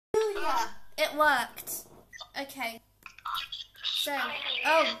Yeah, it worked. Okay. So,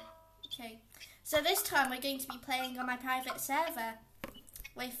 okay. So this time we're going to be playing on my private server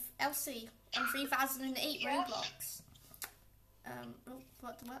with Elsie on 3008 Roblox.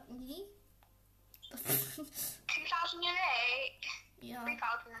 What, me? 2008? Yeah.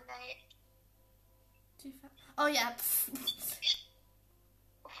 3008. Oh, yeah.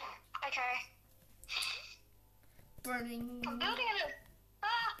 Okay. Burning. I'm building it.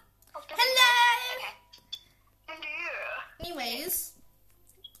 Hello! Okay. Hello. Anyway.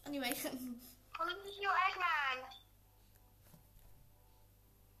 Follow me, your Eggman.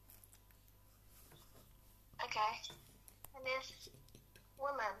 Okay. And this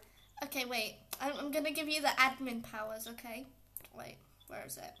woman. Okay, wait. I'm gonna give you the admin powers, okay? Wait, where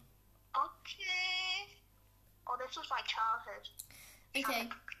is it? Okay. Oh, this was my childhood. Okay.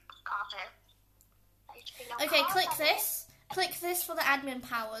 Carpet. Okay, click this. Click this for the admin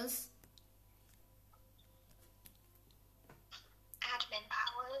powers. Admin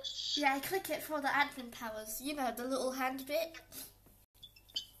powers? Yeah, click it for the admin powers. You know, the little hand bit.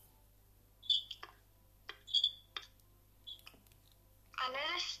 I know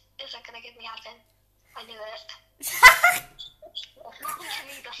this isn't going to give me admin. I knew it. It's not to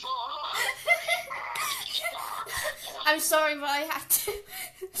me before. I'm sorry, but I had to.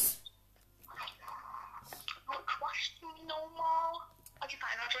 Don't question me no more. Okay,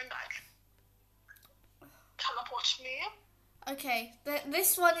 fine, I'll join back. Teleport me. Okay,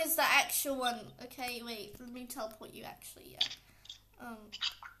 this one is the actual one. Okay, wait, let me teleport you actually, yeah. I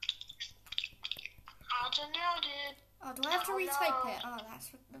don't know, dude. Oh, do I have to retype it? Oh,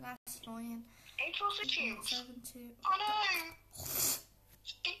 that's annoying. 1816. 72. Oh no!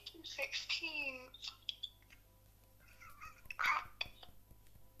 1816. Crap.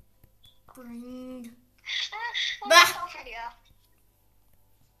 Bring. Bah!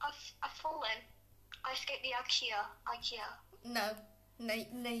 I've fallen. I escaped the IKEA. No,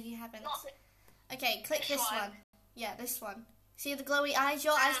 you haven't. Not Okay, click this one. Yeah, this one. See the glowy eyes?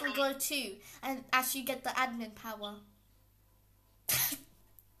 Your eyes will glow too, and as you get the admin power.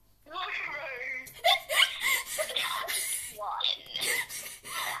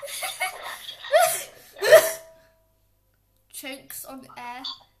 Chokes on air.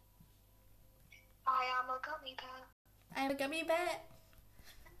 I am a gummy bear. I am a gummy bear.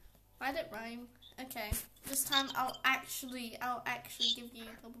 Why did it rhyme? Okay, this time I'll actually give you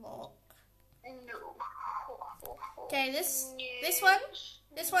the block. No. Okay, this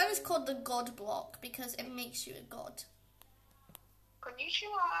one is called the God block because it makes you a god.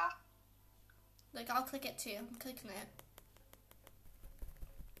 Konnichiwa. Look, I'll click it too. I'm clicking it.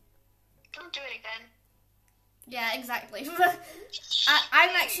 Don't do anything. Yeah, exactly.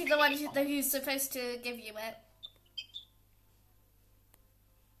 I'm actually the one who's supposed to give you it.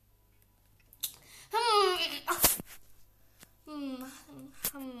 I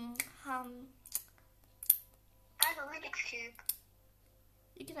have a Rubik's Cube.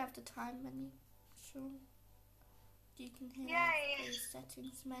 You can have the time menu. Sure. You can have the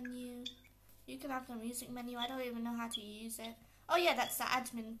settings menu. You can have the music menu. I don't even know how to use it. Oh yeah, that's the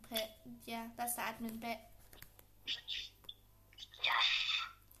admin bit. Yeah, that's the admin bit. Yes.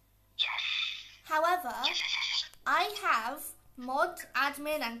 However, I have mod,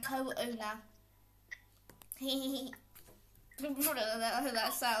 admin, and co-owner.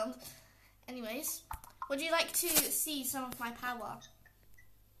 that sound. Anyways, would you like to see some of my power?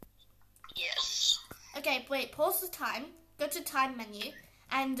 Yes. Okay, wait, pause the time, go to time menu,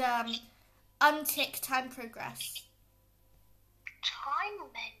 and untick time progress. Time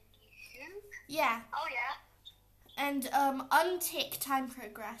menu? Yeah. Oh yeah. And untick time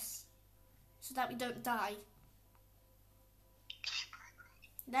progress, so that we don't die.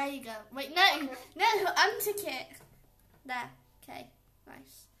 There you go. Wait, no, untick it. There, okay,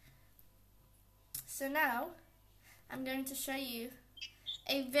 nice. So now, I'm going to show you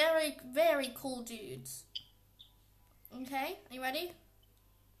a very, very cool dude. Okay, are you ready?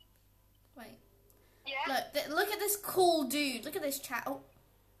 Wait. Yeah. Look at this cool dude. Look at this chat. Oh,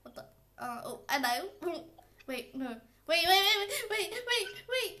 what the? Oh, hello. Wait, no. Wait.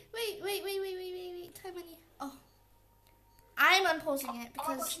 Time menu. Oh, I'm unpausing it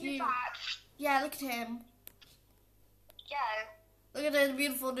because you. Yeah, look at him. Yeah. Look at this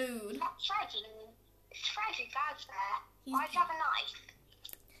beautiful dude. It's Freddy Fazbear. Why do you have a knife?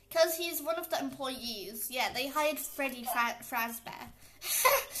 Because he's one of the employees. Yeah, they hired Freddy Fazbear.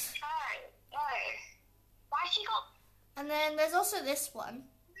 Oh. Why has he got... And then there's also this one.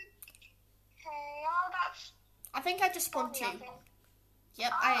 Okay, oh, that's... I think I just spawned two.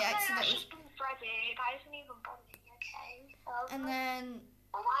 Yep, I accidentally... That's just Freddy. That isn't even Bonnie, okay. And then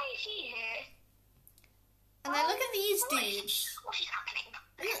Well, why is he here? And then look at these dudes. What is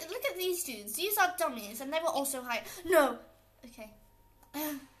happening? Look at these dudes. These are dummies, and they were also hired. No. Okay.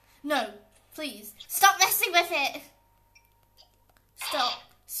 No. Please. Stop messing with it. Stop.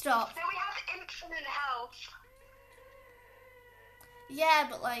 Stop. So we have infinite health. Yeah,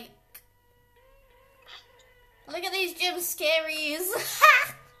 but like... Look at these gym scaries.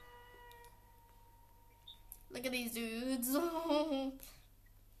 Look at these dudes.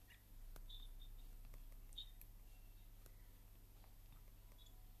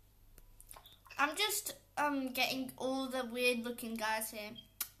 I'm just getting all the weird looking guys here.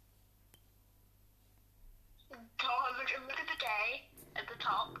 God, look at the day at the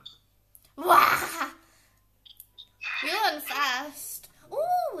top. Wow! You run fast.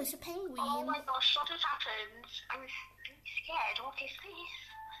 Ooh, it's a penguin. Oh my gosh, what has happened? I'm scared. What is this?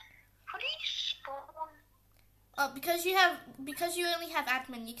 How do you spawn? Oh, because you only have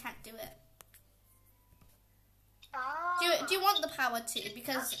admin, you can't do it. Oh. Do you want the power too?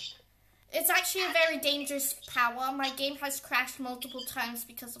 Because it's actually a very dangerous power. My game has crashed multiple times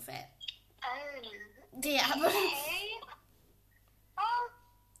because of it. Oh. Yeah. Okay.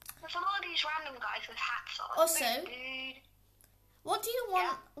 There's a lot of these random guys with hats on. Also, dude. what do you want?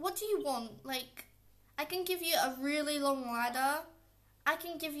 Yeah. What do you want? Like, I can give you a really long ladder. I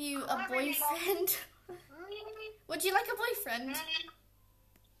can give you a boyfriend. Would you like a boyfriend?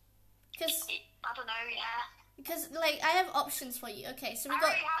 Because I don't know. Yeah. Because like I have options for you. Okay, so we I got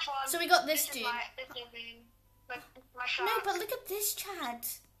already have one. so we got this This dude. is my shot. No, but look at this Chad.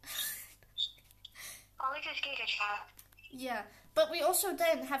 Oh, look at this Giga Chat. Yeah, but we also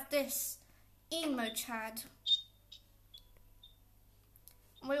then have this emo Chad.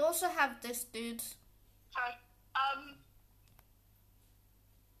 And we also have this dude. Sorry.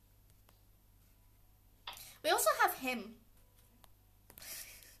 We also have him.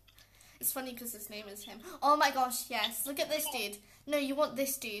 It's funny because his name is him. Oh my gosh, yes. Look at this dude. No, you want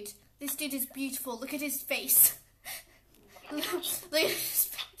this dude. This dude is beautiful. Look at his face. Look at his face.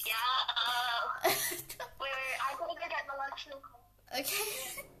 Yeah. Wait, I gotta go get the lunch milk.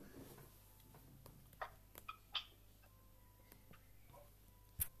 Okay.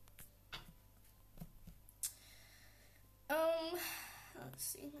 Let's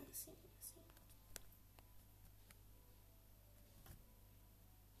see.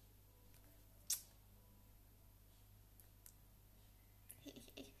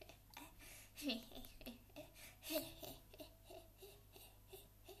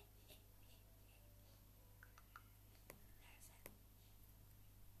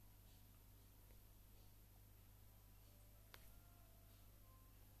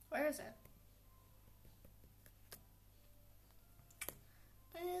 Where is it?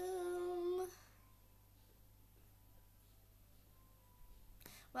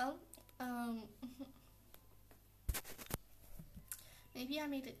 Well, maybe I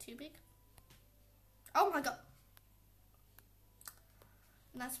made it too big. Oh my god.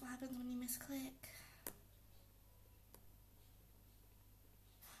 And that's what happens when you misclick.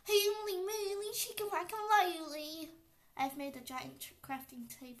 Holy moly, chicken whack and lowly. I've made a giant crafting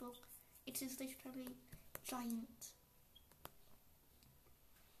table. It is literally giant.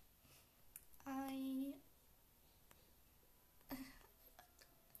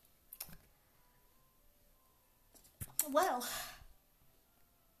 Well,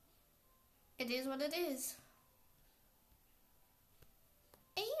 it is what it is.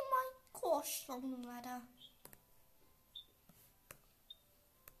 Oh my gosh, long ladder.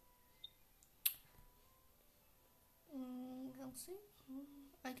 Elsie,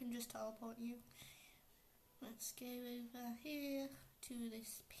 I can just teleport you. Let's go over here to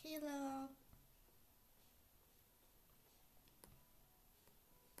this pillar.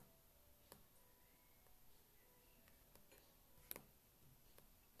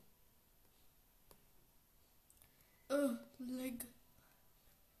 Oh, leg.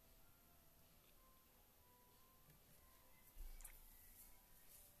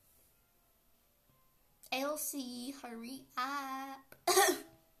 Elsie, hurry up.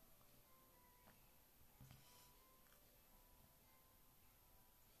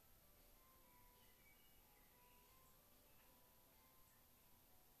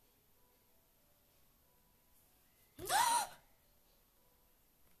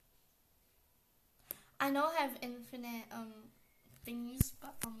 I know I have infinite thingies,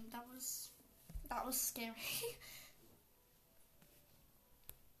 but that was scary.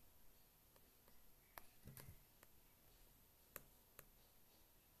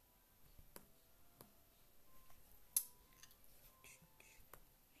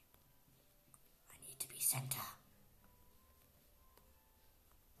 I need to be center.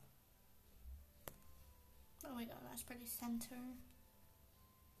 Oh my god, that's pretty center.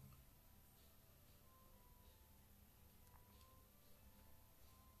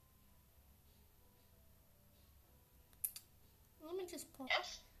 Let me just pause.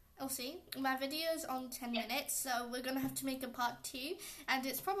 Yes. Elsie, my video's on 10 minutes, so we're going to have to make a part 2, and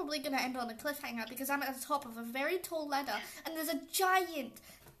it's probably going to end on a cliffhanger because I'm at the top of a very tall ladder, and there's a giant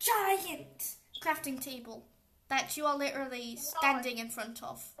crafting table that you are literally standing in front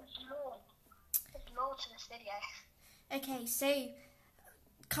of. There's more to this video. Okay, so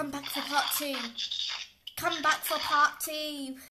come back for part 2. Come back for part 2.